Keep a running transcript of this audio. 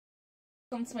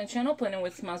Welcome to my channel, Planning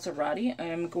with Maserati. I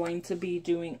am going to be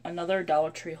doing another Dollar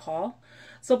Tree haul.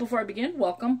 So before I begin,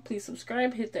 welcome. Please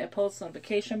subscribe, hit that post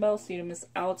notification bell so you don't miss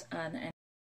out on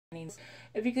any.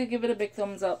 If you could give it a big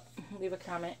thumbs up, leave a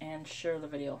comment, and share the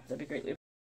video. That'd be greatly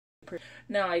appreciated.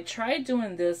 Now, I tried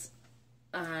doing this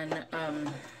on,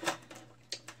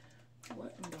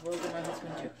 what in the world did my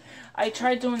husband do? I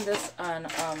tried doing this on,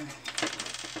 oh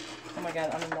my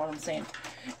god, I don't know what I'm saying,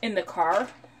 in the car.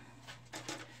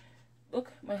 Look,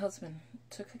 my husband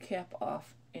took the cap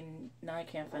off, and now I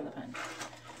can't find the pen.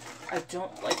 I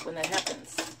don't like when that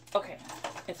happens. Okay,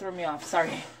 it threw me off,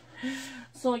 sorry.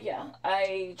 So yeah,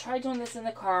 I tried doing this in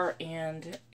the car,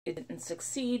 and it didn't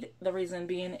succeed. The reason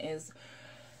being is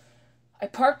I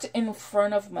parked in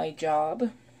front of my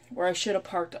job, where I should have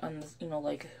parked on, you know,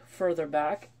 like, further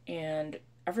back, and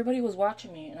everybody was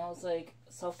watching me, and I was, like,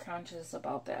 self-conscious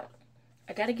about that.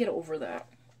 I gotta get over that.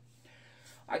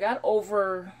 I got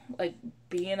over, like,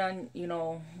 being on, you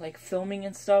know, like, filming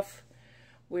and stuff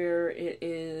where it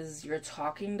is you're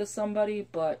talking to somebody,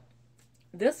 but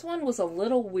this one was a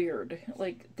little weird.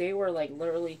 Like, they were, like,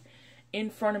 literally in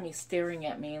front of me staring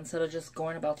at me instead of just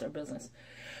going about their business.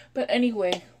 But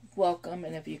anyway, welcome,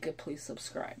 and if you could please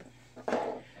subscribe.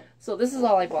 So this is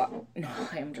all I bought. No,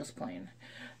 I am just playing.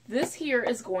 This here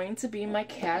is going to be my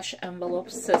cash envelope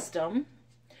system.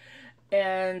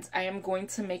 And I am going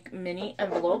to make mini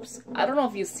envelopes. I don't know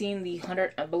if you've seen the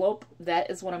 100 envelope.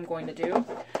 That is what I'm going to do.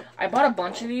 I bought a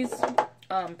bunch of these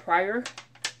prior.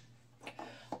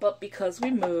 But because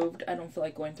we moved, I don't feel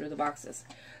like going through the boxes.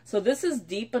 So this is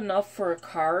deep enough for a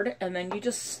card. And then you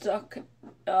just stuck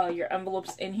your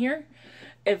envelopes in here.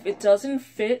 If it doesn't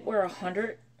fit where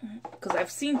 100... Because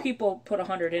I've seen people put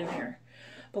 100 in here.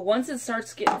 But once it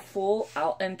starts getting full,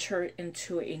 I'll enter it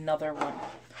into another one.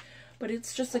 But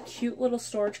it's just a cute little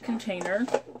storage container.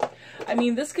 I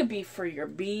mean, this could be for your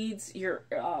beads, your,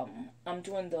 I'm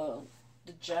doing the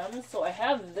gems, so I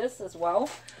have this as well.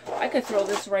 I could throw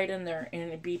this right in there and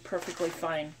it'd be perfectly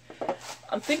fine.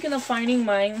 I'm thinking of finding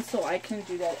mine so I can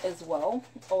do that as well,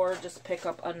 or just pick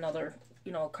up another,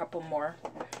 you know, a couple more.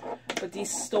 But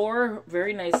these store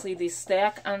very nicely. They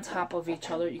stack on top of each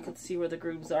other. You can see where the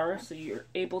grooves are, so you're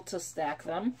able to stack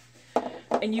them.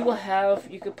 And you will have,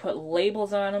 you could put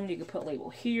labels on them. You could put label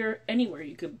here, anywhere.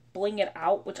 You could bling it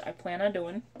out, which I plan on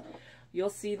doing. You'll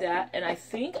see that. And I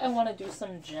think I want to do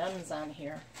some gems on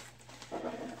here.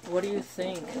 What do you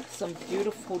think? Some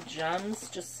beautiful gems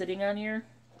just sitting on here.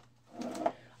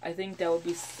 I think that would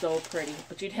be so pretty.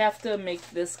 But you'd have to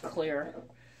make this clear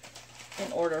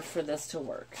in order for this to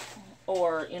work.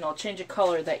 Or, you know, change a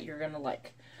color that you're going to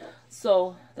like.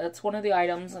 So that's one of the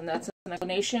items, and that's an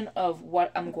explanation of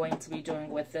what I'm going to be doing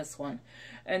with this one.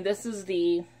 And this is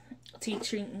the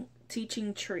teaching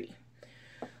tree.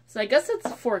 So I guess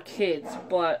it's for kids,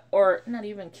 but, or not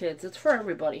even kids, it's for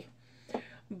everybody.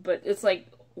 But it's like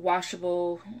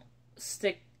washable,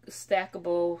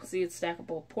 stackable, see, it's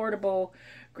stackable, portable,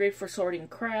 great for sorting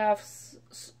crafts,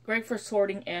 great for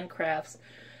sorting and crafts.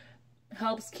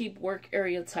 Helps keep work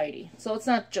area tidy. So it's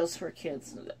not just for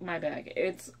kids, my bag.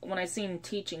 It's, when I seen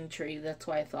teaching tree, that's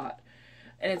why I thought.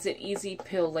 And it's an easy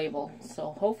pill label.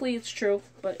 So hopefully it's true,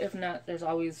 but if not, there's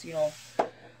always, you know,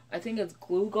 I think it's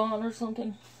glue gone or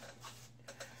something.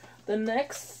 The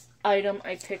next item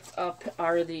I picked up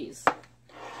are these.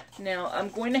 Now, I'm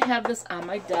going to have this on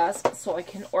my desk so I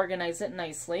can organize it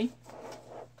nicely.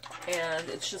 And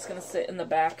it's just going to sit in the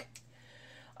back.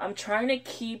 I'm trying to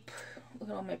keep... Look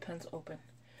at all my pens open.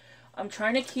 I'm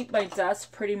trying to keep my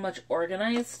desk pretty much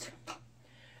organized.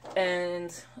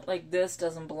 And like this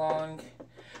doesn't belong.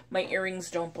 My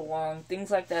earrings don't belong. Things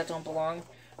like that don't belong.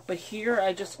 But here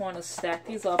I just want to stack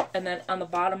these up. And then on the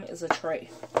bottom is a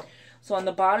tray. So on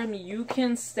the bottom you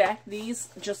can stack these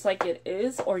just like it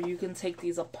is. Or you can take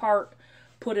these apart,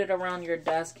 put it around your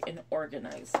desk, and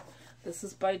organize. This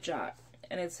is by Jot.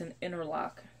 And it's an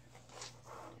interlock.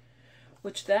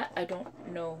 Which that, I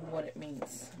don't know what it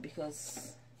means,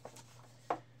 because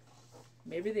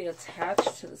maybe they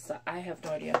attach to the side. I have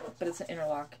no idea, but it's an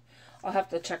interlock. I'll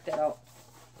have to check that out.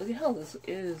 Look at how this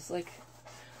is, like,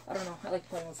 I don't know, I like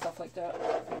playing with stuff like that.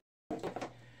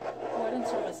 Oh, I didn't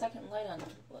turn my second light on.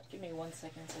 Give me 1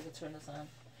 second so I can turn this on.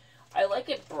 I like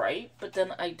it bright, but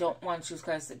then I don't want you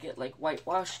guys to get, like,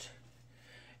 whitewashed.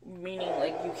 Meaning,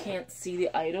 like, you can't see the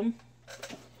item.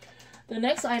 The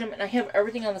next item, and I have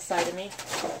everything on the side of me,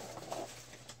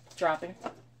 dropping.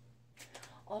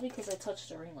 All because I touched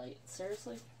the ring light.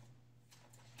 Seriously?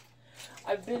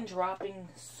 I've been dropping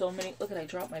so many, look at, I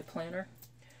dropped my planner,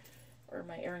 or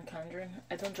my Erin Condren.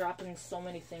 I've been dropping so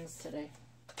many things today.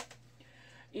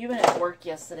 Even at work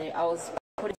yesterday, I was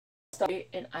putting stuff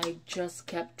and I just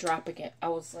kept dropping it. I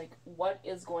was like, what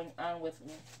is going on with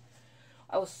me?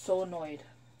 I was so annoyed.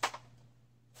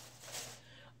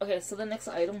 Okay, so the next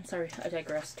item, sorry, I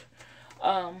digressed.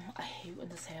 I hate when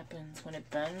this happens, when it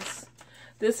bends.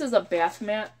 This is a bath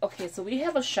mat. Okay, so we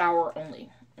have a shower only,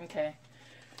 okay?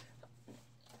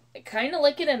 I kind of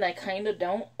like it and I kind of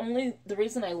don't. Only the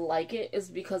reason I like it is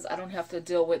because I don't have to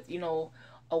deal with, you know,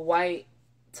 a white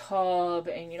tub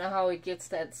and you know how it gets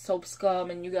that soap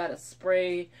scum and you gotta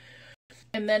spray.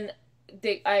 And then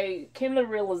I came to the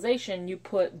realization you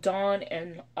put Dawn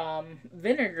and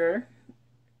vinegar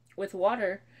with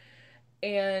water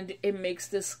and it makes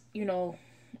this, you know,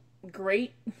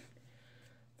 great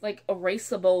like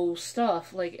erasable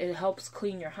stuff. Like it helps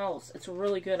clean your house. It's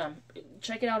really good.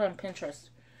 Check it out on Pinterest.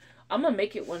 I'm gonna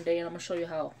make it one day and I'm gonna show you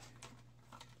how.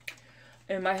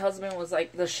 And my husband was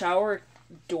like, the shower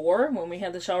door, when we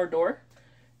had the shower door,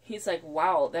 he's like,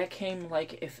 wow, that came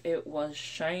like if it was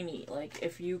shiny, like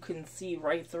if you can see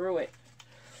right through it.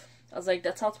 I was like,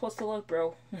 that's how it's supposed to look,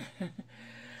 bro.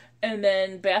 And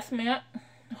then bath mat,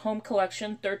 home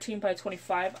collection, 13 by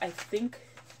 25. I think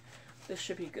this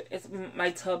should be good. It's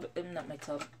my tub, not my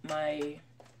tub, my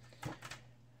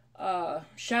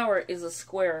shower is a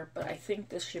square, but I think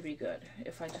this should be good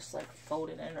if I just like fold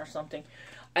it in or something.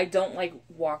 I don't like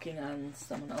walking on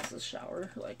someone else's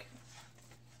shower, like,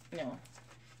 you know,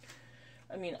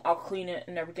 I mean, I'll clean it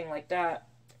and everything like that,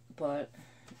 but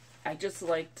I just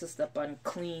like to step on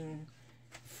clean,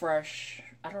 fresh,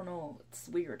 I don't know, it's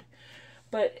weird.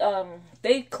 But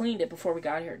they cleaned it before we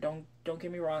got here. Don't get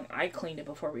me wrong, I cleaned it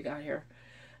before we got here.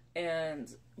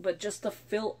 But just the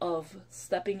feel of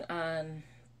stepping on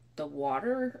the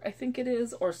water, I think it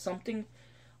is, or something.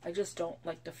 I just don't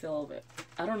like the feel of it.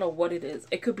 I don't know what it is.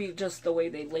 It could be just the way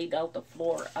they laid out the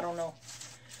floor. I don't know.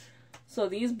 So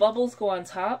these bubbles go on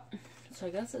top. So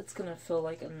I guess it's going to feel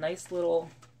like a nice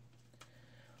little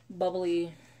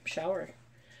bubbly shower.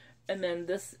 And then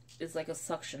this is like a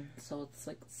suction. So it's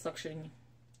like suctioning.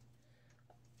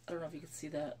 I don't know if you can see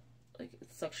that. Like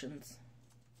it suctions.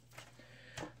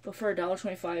 But for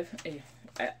 $1.25, hey,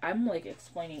 I'm like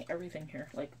explaining everything here.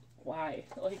 Like why?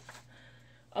 Like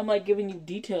I'm like giving you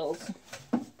details.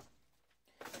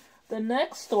 The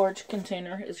next storage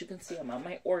container, as you can see, I'm on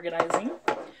my organizing,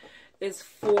 is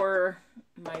for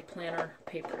my planner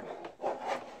paper.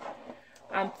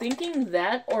 I'm thinking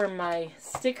that or my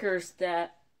stickers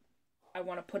that I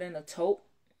want to put in a tote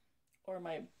or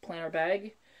my planner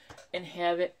bag and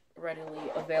have it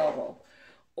readily available.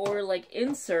 Or like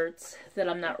inserts that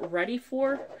I'm not ready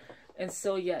for and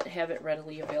still yet have it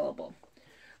readily available.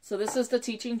 So this is the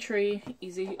Teaching Tree,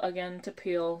 easy again to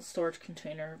peel, storage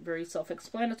container, very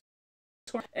self-explanatory.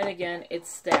 And again,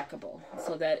 it's stackable,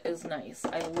 so that is nice.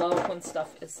 I love when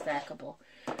stuff is stackable.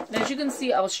 And as you can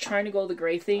see, I was trying to go the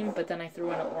gray theme, but then I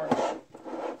threw in an orange.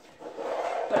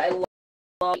 But I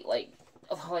love, like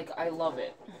I love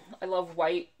it. I love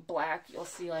white, black. You'll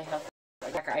see I have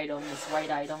black items,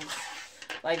 white items,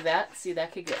 like that. See,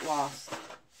 that could get lost.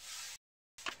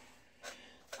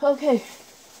 Okay.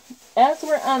 As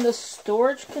we're on the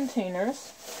storage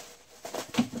containers,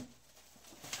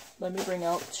 let me bring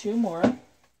out two more.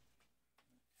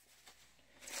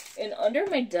 And under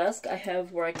my desk, I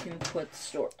have where I can put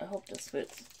storage. I hope this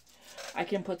fits. I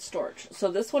can put storage.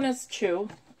 So this one is two,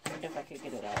 if I could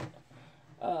get it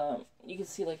out. You can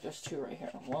see like there's two right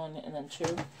here. One and then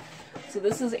two. So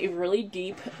this is a really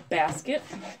deep basket.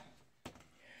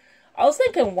 I was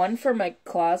thinking one for my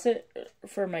closet,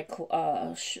 for my,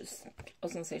 shoes. I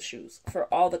was going to say shoes. For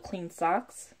all the clean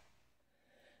socks.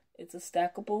 It's a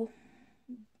stackable.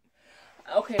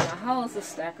 Okay, now how is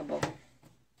this stackable?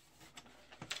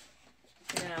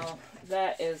 Now,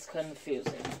 that is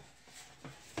confusing.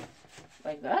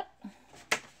 Like that?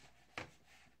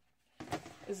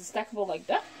 Is it stackable like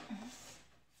that?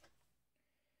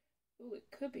 Ooh, it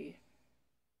could be.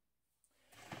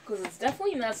 Because it's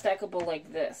definitely not stackable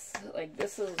like this. Like,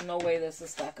 this is no way this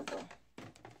is stackable.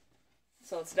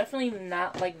 So it's definitely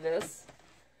not like this.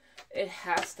 It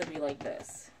has to be like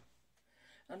this.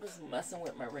 I'm just messing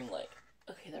with my ring light.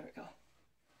 Okay, there we go.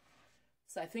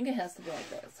 So I think it has to be like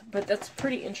this. But that's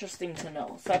pretty interesting to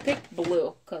know. So I picked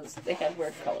blue because they had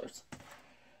weird colors.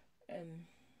 And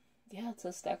yeah, it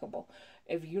says stackable.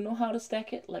 If you know how to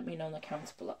stack it, let me know in the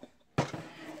comments below.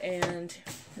 And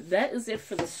that is it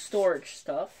for the storage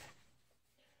stuff.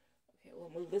 Okay,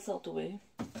 we'll move this out the way.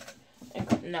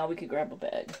 And now we can grab a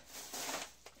bag.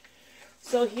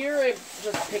 So here I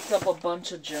just picked up a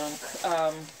bunch of junk.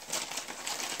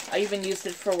 I even used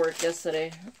it for work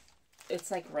yesterday.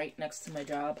 It's like right next to my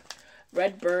job.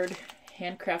 Red Bird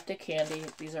handcrafted candy.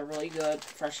 These are really good.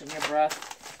 Freshen your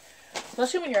breath.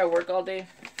 especially when you're at work all day.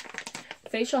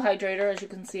 Facial hydrator, as you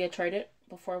can see, I tried it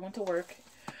before I went to work.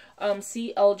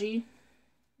 CLG,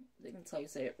 I think that's how you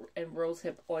say it, and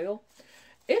rosehip oil.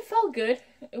 It felt good.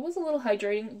 It was a little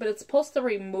hydrating, but it's supposed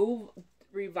to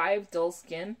revive dull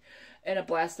skin and a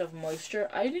blast of moisture.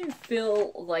 I didn't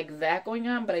feel like that going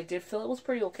on, but I did feel it was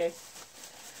pretty okay.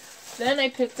 Then I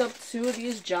picked up 2 of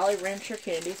these Jolly Rancher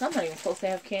candies. I'm not even supposed to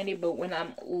have candy, but when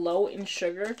I'm low in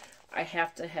sugar, I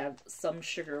have to have some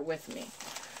sugar with me.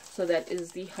 So that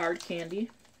is the hard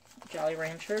candy, Jolly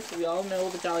Ranchers. We all know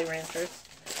the Jolly Ranchers.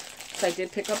 So I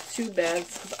did pick up 2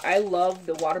 bags because I love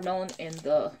the watermelon and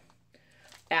the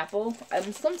apple.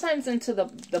 I'm sometimes into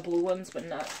the blue ones, but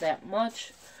not that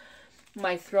much.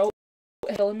 My throat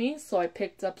is killing me, so I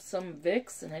picked up some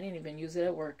Vicks, and I didn't even use it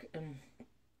at work. And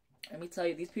let me tell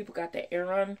you, these people got the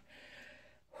air on.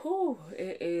 Whew,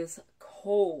 it is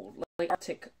cold, like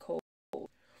Arctic cold.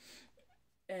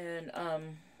 And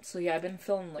so yeah, I've been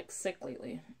feeling like sick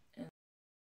lately. And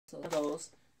so those.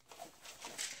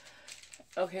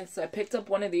 Okay, so I picked up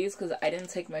one of these because I didn't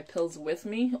take my pills with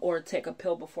me or take a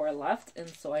pill before I left, and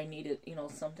so I needed, you know,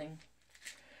 something.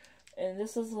 And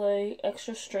this is like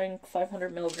extra strength,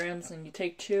 500 milligrams, and you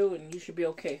take 2 and you should be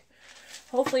okay.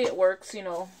 Hopefully it works, you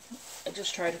know. I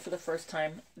just tried it for the first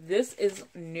time. This is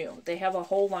new. They have a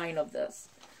whole line of this.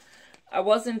 I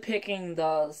wasn't picking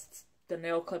the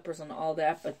nail clippers and all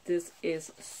that, but this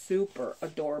is super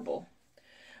adorable.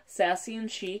 Sassy and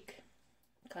Chic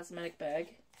cosmetic bag.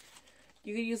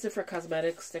 You can use it for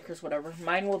cosmetics, stickers, whatever.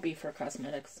 Mine will be for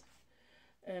cosmetics.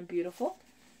 And beautiful.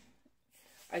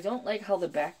 I don't like how the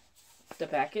back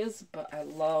is, but I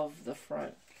love the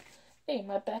front. Hey,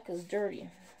 my back is dirty.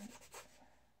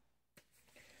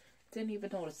 Didn't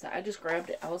even notice that. I just grabbed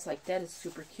it. I was like, that is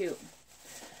super cute.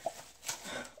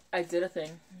 I did a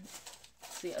thing.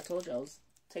 See, I told you I was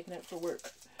taking it for work.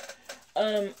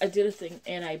 I did a thing,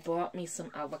 and I bought me some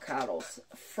avocados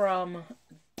from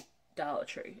Dollar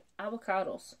Tree.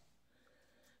 Avocados.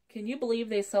 Can you believe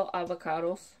they sell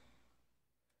avocados?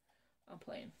 I'm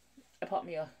playing. I bought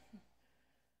me a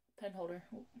pen holder.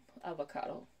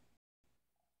 Avocado.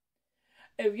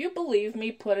 If you believe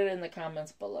me, put it in the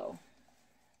comments below.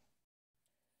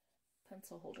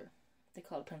 Pencil holder. They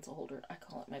call it a pencil holder. I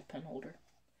call it my pen holder.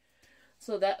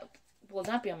 So that will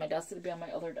not be on my desk. It'll be on my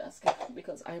other desk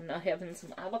because I am not having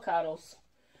some avocados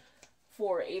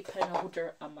for a pen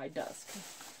holder on my desk.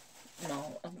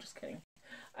 No, I'm just kidding.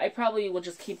 I probably will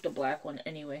just keep the black one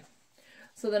anyway.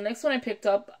 So the next one I picked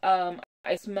up,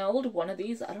 I smelled one of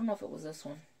these. I don't know if it was this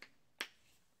one.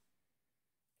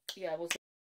 Yeah, it was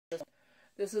this one.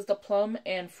 This is the Plum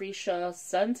and Freesia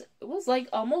scent. It was like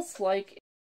almost like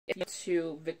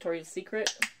to Victoria's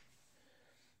Secret.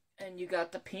 And you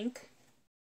got the pink.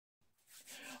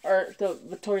 Or the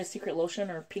Victoria's Secret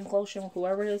lotion or pink lotion,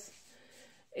 whoever it is.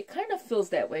 It kind of feels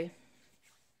that way.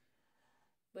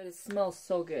 But it smells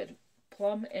so good.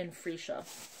 Plum and Freesia.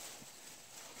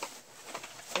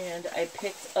 And I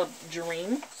picked up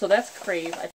Dream. So that's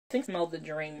Crave. I think I smelled the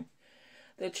Dream.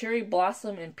 The Cherry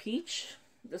Blossom and Peach.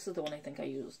 This is the one I think I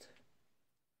used.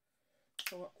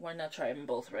 So why not try them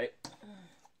both, right?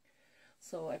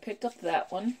 So I picked up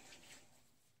that one.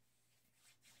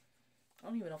 I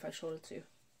don't even know if I showed it to you.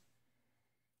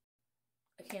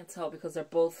 I can't tell because they're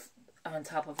both on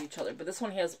top of each other. But this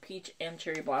one has Peach and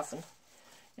Cherry Blossom.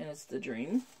 And it's the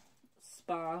Dream.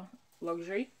 Spa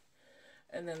Luxury.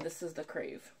 And then this is the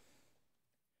Crave.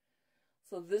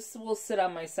 So this will sit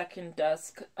on my second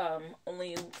desk.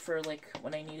 Only for like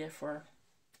when I need it for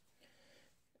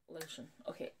lotion.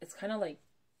 Okay, it's kind of like...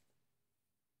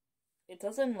 It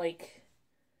doesn't like...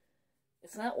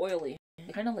 It's not oily.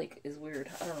 It kind of like is weird.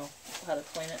 I don't know how to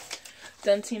explain it.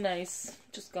 Dentine Ice.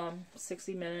 Just gone.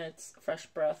 60 minutes. Fresh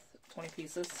breath. 20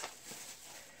 pieces.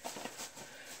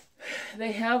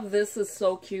 They have this is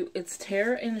so cute. It's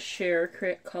tear and share,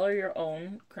 create color your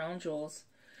own crown jewels.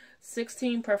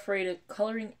 16 perforated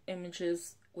coloring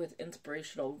images with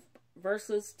inspirational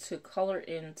verses to color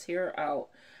in, tear out,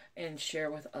 and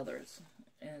share with others.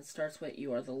 And it starts with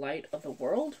you are the light of the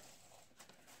world.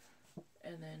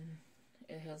 And then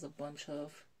it has a bunch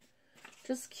of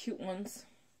just cute ones.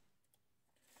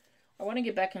 I want to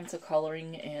get back into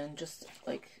coloring and just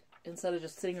like instead of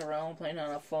just sitting around playing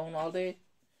on a phone all day.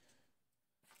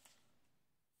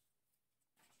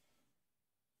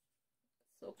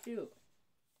 So cute.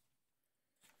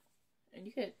 And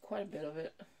you get quite a bit of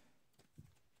it.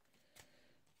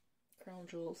 Crown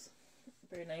jewels.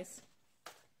 Very nice.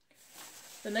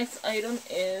 The next item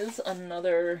is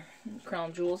another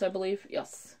crown jewels, I believe.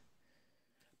 Yes.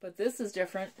 But this is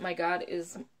different. My God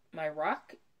is my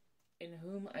rock in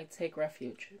whom I take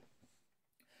refuge.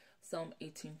 Psalm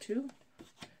 18:2.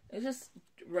 It's just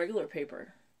regular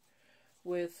paper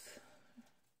with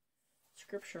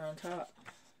scripture on top,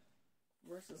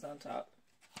 verses on top,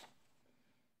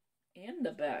 and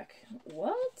the back.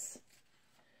 What?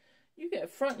 You get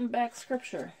front and back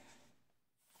scripture.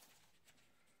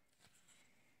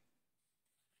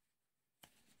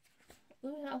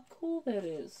 Look at how cool that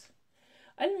is.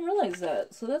 I didn't realize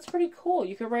that. So that's pretty cool.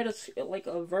 You could write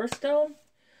a verse down,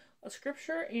 a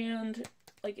scripture, and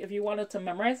like if you wanted to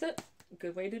memorize it,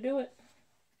 good way to do it.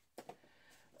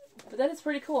 But that is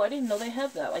pretty cool. I didn't know they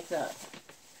have that like that.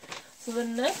 So the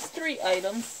next 3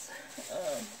 items,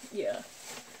 yeah,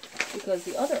 because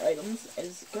the other items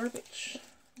is garbage.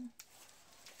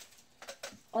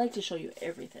 I like to show you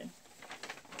everything.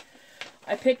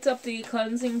 I picked up the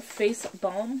cleansing face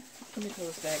balm. Let me throw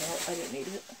this bag out. I didn't need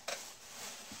it.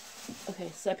 Okay,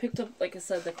 so I picked up, like I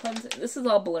said, the cleansing. This is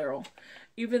all Bolero.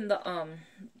 Even the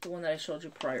one that I showed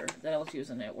you prior that I was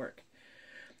using at work.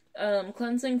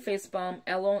 Cleansing face balm,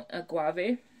 aloe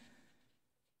agave.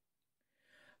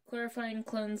 Clarifying,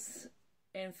 cleanse,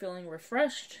 and feeling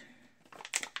refreshed.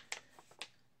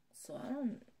 So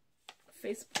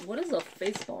what is a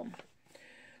face balm?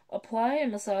 Apply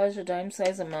and massage a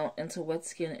dime-size amount into wet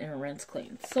skin and rinse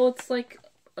clean. So it's like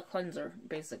a cleanser,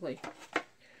 basically.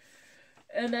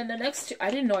 And then the next 2, I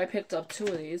didn't know I picked up 2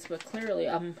 of these, but clearly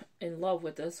I'm in love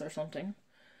with this or something.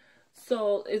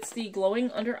 So it's the glowing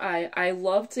under eye. I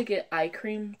love to get eye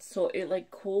cream so it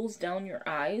like cools down your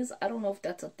eyes. I don't know if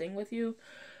that's a thing with you,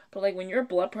 but like when your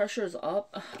blood pressure is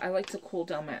up, I like to cool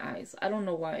down my eyes. I don't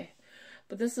know why.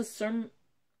 But this is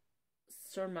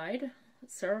ceramide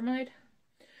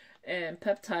and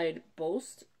peptide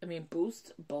boost.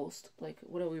 Like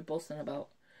what are we boasting about?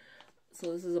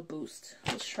 So this is a boost.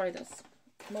 Let's try this.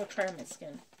 I'm gonna try on my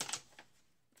skin.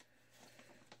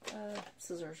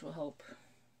 Scissors will help.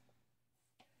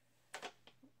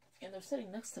 And they're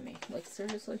sitting next to me. Like,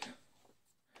 seriously?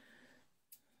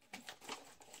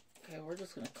 Okay, we're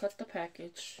just gonna cut the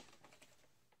package.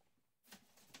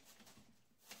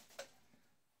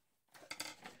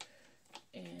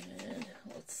 And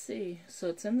let's see. So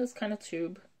it's in this kind of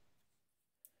tube.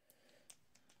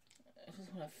 I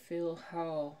just want to feel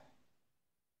how...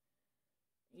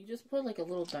 You just put like a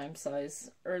little dime size,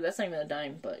 or that's not even a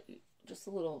dime, but just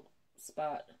a little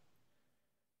spot,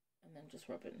 and then just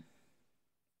rub it.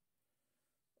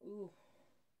 Ooh.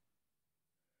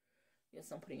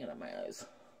 Yes, I'm putting it on my eyes.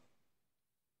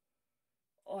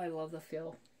 Oh, I love the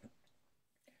feel.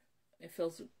 It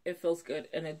feels good,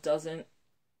 and it's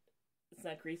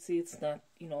not greasy, it's not,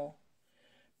 you know,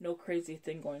 no crazy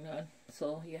thing going on.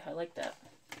 So yeah, I like that.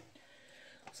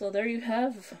 So there you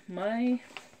have my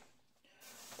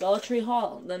Dollar Tree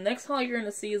haul. The next haul you're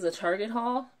gonna see is a Target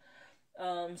haul.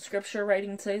 Scripture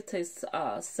writing today.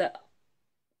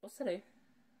 What's today?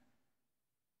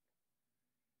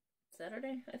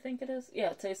 Saturday, I think it is.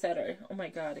 Yeah, today's Saturday. Oh my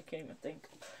god, I can't even think.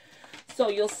 So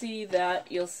you'll see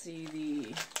that. You'll see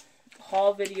the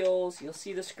haul videos. You'll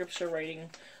see the scripture writing.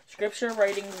 Scripture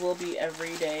writing will be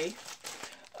every day.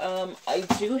 I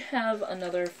do have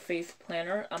another faith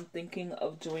planner. I'm thinking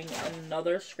of doing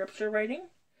another scripture writing.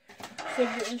 So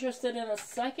if you're interested in a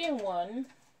second one,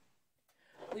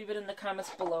 leave it in the comments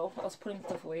below. I was putting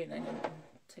stuff away and I didn't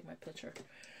take my picture.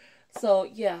 So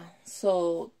yeah,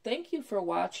 so thank you for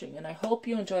watching, and I hope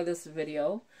you enjoy this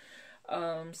video.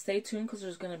 Stay tuned because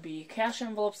there's going to be cash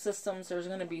envelope systems. There's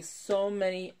going to be so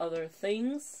many other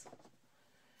things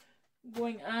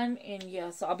going on, and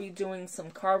yes, I'll be doing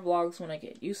some car vlogs when I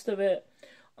get used to it.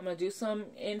 I'm going to do some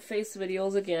in-face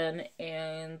videos again,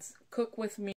 and cook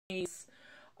with me.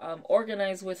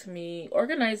 Organize with me.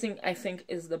 Organizing, I think,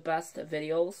 is the best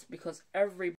videos because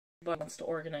everybody wants to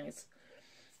organize.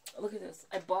 Look at this.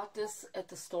 I bought this at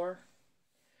the store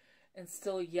and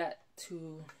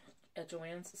at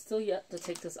Joann's, still yet to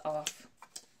take this off.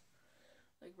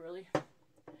 Like, really?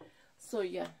 So,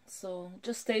 yeah. So,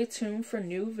 just stay tuned for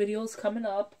new videos coming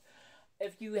up.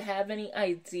 If you have any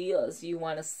ideas you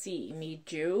want to see me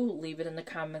do, leave it in the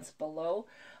comments below.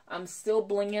 I'm still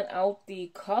blinging out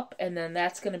the cup, and then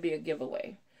that's going to be a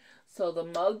giveaway. So the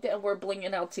mug that we're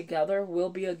blinging out together will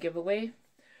be a giveaway.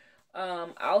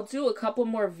 I'll do a couple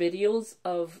more videos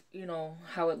of, you know,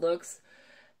 how it looks,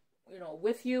 you know,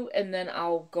 with you, and then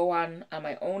I'll go on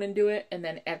my own and do it. And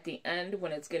then at the end,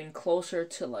 when it's getting closer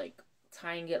to, like,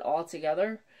 tying it all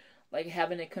together, like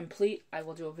having it complete, I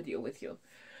will do a video with you.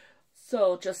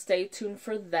 So just stay tuned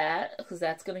for that, because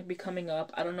that's going to be coming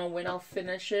up. I don't know when I'll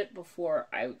finish it before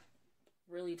I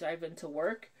really dive into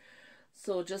work.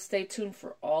 So just stay tuned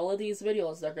for all of these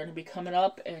videos. They're going to be coming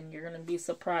up, and you're going to be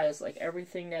surprised, like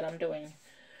everything that I'm doing.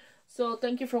 So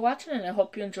thank you for watching, and I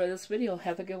hope you enjoy this video.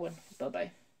 Have a good one.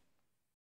 Bye-bye.